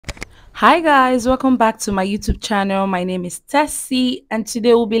Hi guys, welcome back to my YouTube channel. My name is Tessie and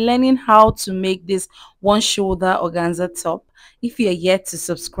today we'll be learning how to make this one shoulder organza top. If you're yet to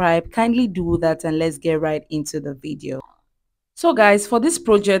subscribe, kindly do that and let's get right into the video. So guys, for this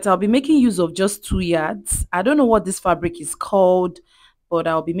project, I'll be making use of just 2 yards. I don't know what this fabric is called, but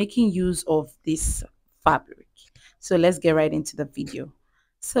I'll be making use of this fabric. So let's get right into the video.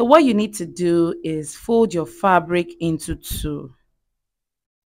 So what you need to do is fold your fabric into two.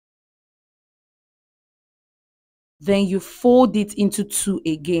 Then you fold it into two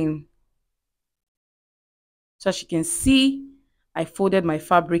again. So as you can see, I folded my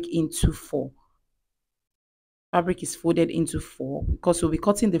fabric into four. Fabric is folded into four because we'll be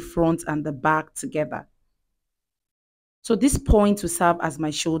cutting the front and the back together. So this point will serve as my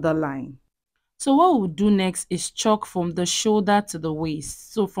shoulder line. So what we'll do next is chalk from the shoulder to the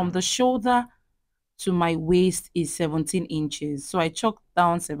waist. So from the shoulder to my waist is 17 inches. So I chalked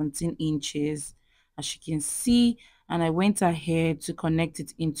down 17 inches as you can see, and I went ahead to connect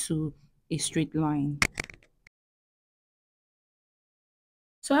it into a straight line.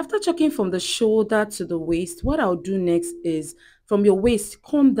 So after chalking from the shoulder to the waist, what I'll do next is from your waist,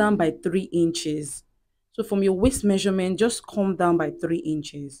 come down by 3 inches. So from your waist measurement, just come down by 3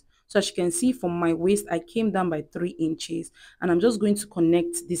 inches. So as you can see from my waist, I came down by 3 inches and I'm just going to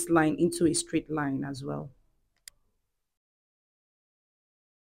connect this line into a straight line as well.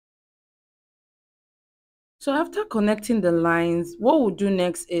 So after connecting the lines, what we'll do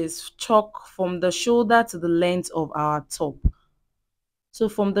next is chalk from the shoulder to the length of our top. So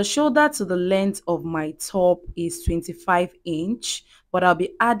from the shoulder to the length of my top is 25 inch, but I'll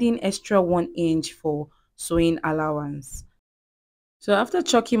be adding extra 1 inch for sewing allowance. So after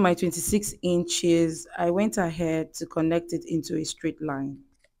chalking my 26 inches, I went ahead to connect it into a straight line.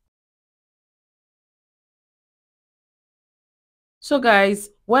 So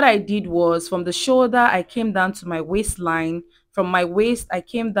guys, what I did was from the shoulder, I came down to my waistline. From my waist, I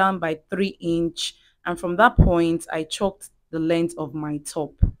came down by 3 inch. And from that point, I chalked the length of my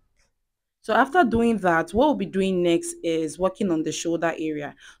top. So after doing that, what we'll be doing next is working on the shoulder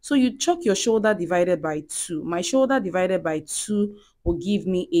area. So you chalk your shoulder divided by 2. My shoulder divided by 2 will give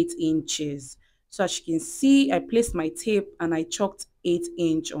me 8 inches. So as you can see, I placed my tape and I chalked 8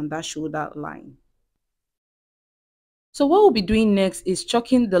 inch on that shoulder line. So what we'll be doing next is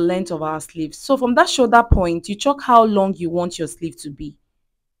chalking the length of our sleeves. So from that shoulder point, you chalk how long you want your sleeve to be.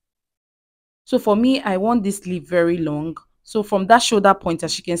 So for me, I want this sleeve very long. So from that shoulder point,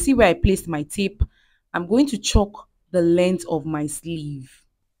 as you can see where I placed my tape, I'm going to chalk the length of my sleeve.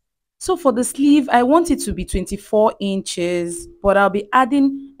 So for the sleeve, I want it to be 24 inches, but I'll be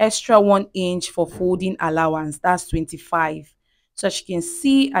adding extra 1 inch for folding allowance. That's 25. So as you can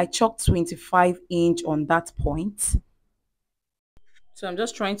see, I chalked 25 inch on that point. So I'm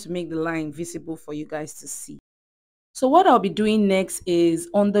just trying to make the line visible for you guys to see. So what I'll be doing next is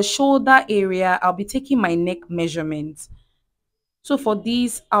on the shoulder area, I'll be taking my neck measurement. So for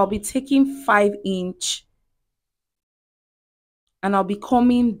this, I'll be taking 5 inch and I'll be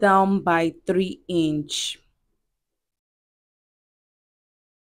coming down by 3 inch.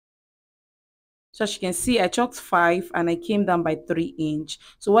 So as you can see, I chalked 5 and I came down by 3 inch.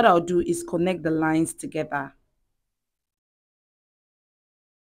 So what I'll do is connect the lines together.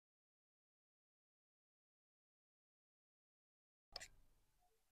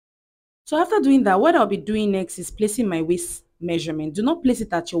 So after doing that, what I'll be doing next is placing my waist measurement. Do not place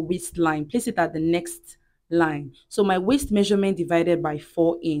it at your waistline, place it at the next line. So my waist measurement divided by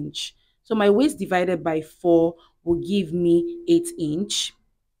 4 inch. So my waist divided by 4 will give me 8 inch.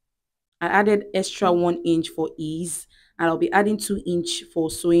 I added extra 1 inch for ease and I'll be adding 2 inch for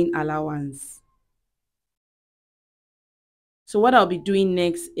sewing allowance. So what I'll be doing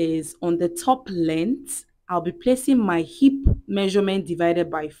next is on the top length, I'll be placing my hip measurement divided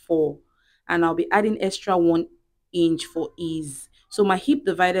by 4 and I'll be adding extra 1 inch for ease. So my hip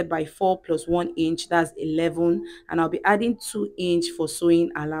divided by 4 plus 1 inch, that's 11, and I'll be adding 2 inch for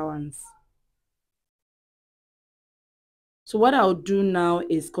sewing allowance. So what I'll do now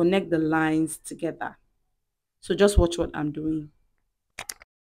is connect the lines together. So just watch what I'm doing.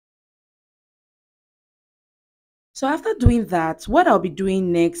 So after doing that, what I'll be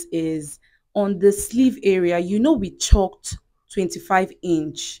doing next is on the sleeve area, we chalked 25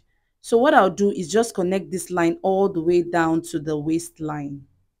 inch. So what I'll do is just connect this line all the way down to the waistline.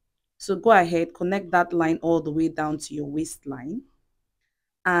 So go ahead, connect that line all the way down to your waistline.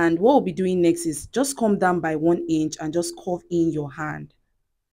 And what we'll be doing next is just come down by 1 inch and just curve in your hand.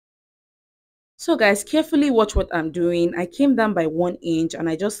 So guys, carefully watch what I'm doing. I came down by 1 inch and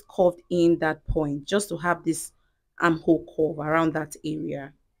I just curved in that point just to have this armhole curve around that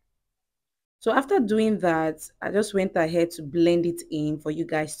area. So after doing that, I just went ahead to blend it in for you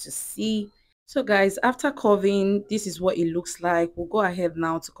guys to see. So guys, after curving, this is what it looks like. We'll go ahead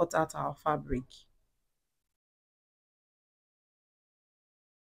now to cut out our fabric.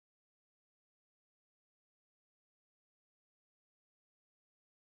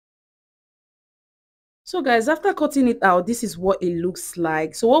 So guys, after cutting it out, this is what it looks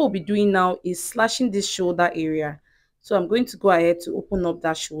like. So what we'll be doing now is slashing this shoulder area. So I'm going to go ahead to open up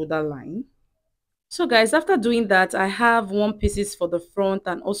that shoulder line. So guys, after doing that, I have one pieces for the front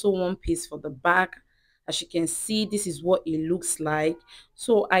and also one piece for the back. As you can see, this is what it looks like.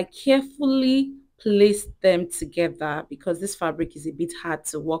 So I carefully placed them together because this fabric is a bit hard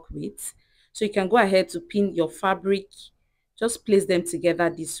to work with. So you can go ahead to pin your fabric, just place them together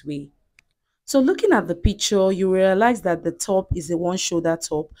this way. So looking at the picture, you realize that the top is a one shoulder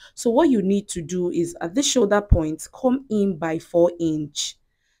top. So what you need to do is at this shoulder point, come in by 4 inch.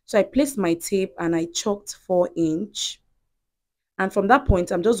 So I placed my tape and I chalked 4 inch. And from that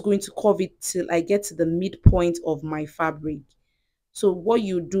point, I'm just going to curve it till I get to the midpoint of my fabric. So what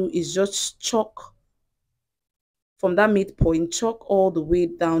you do is just chalk from that midpoint, chalk all the way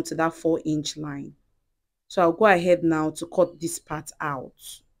down to that 4 inch line. So I'll go ahead now to cut this part out.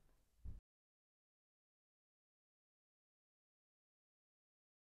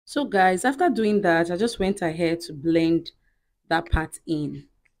 So guys, after doing that, I just went ahead to blend that part in.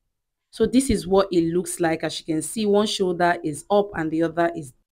 So this is what it looks like. As you can see, one shoulder is up and the other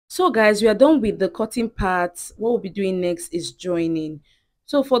is. So guys, we are done with the cutting part. What we'll be doing next is joining.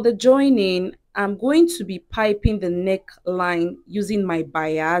 So for the joining, I'm going to be piping the neckline using my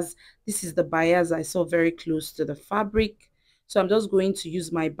bias. This is the bias I saw very close to the fabric. So I'm just going to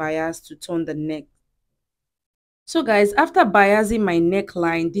use my bias to turn the neck. So guys, after biasing my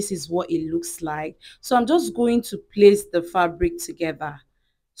neckline, this is what it looks like. So I'm just going to place the fabric together.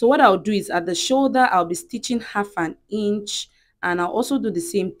 So what I'll do is at the shoulder, I'll be stitching 1/2 inch, and I'll also do the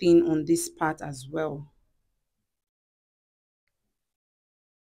same thing on this part as well.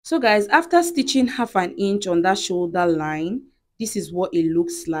 So guys, after stitching 1/2 inch on that shoulder line, this is what it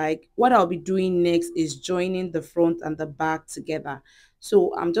looks like. What I'll be doing next is joining the front and the back together.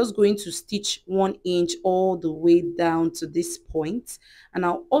 So I'm just going to stitch 1 inch all the way down to this point, and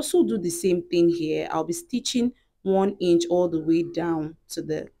I'll also do the same thing here. I'll be stitching 1 inch all the way down to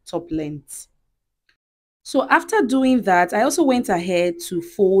the top length. So after doing that, I also went ahead to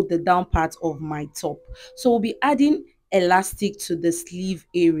fold the down part of my top. So we'll be adding elastic to the sleeve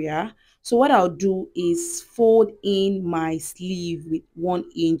area. So what I'll do is fold in my sleeve with 1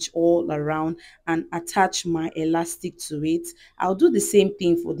 inch all around and attach my elastic to it. I'll do the same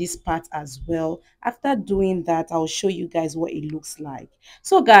thing for this part as well. After doing that, I'll show you guys what it looks like.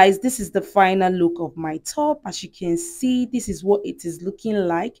 So guys, this is the final look of my top. As you can see, this is what it is looking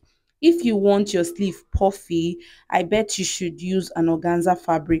like. If you want your sleeve puffy, I bet you should use an organza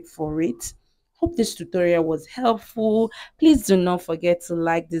fabric for it. Hope this tutorial was helpful. Please do not forget to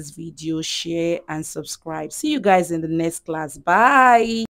like this video, share and subscribe. See you guys in the next class. Bye.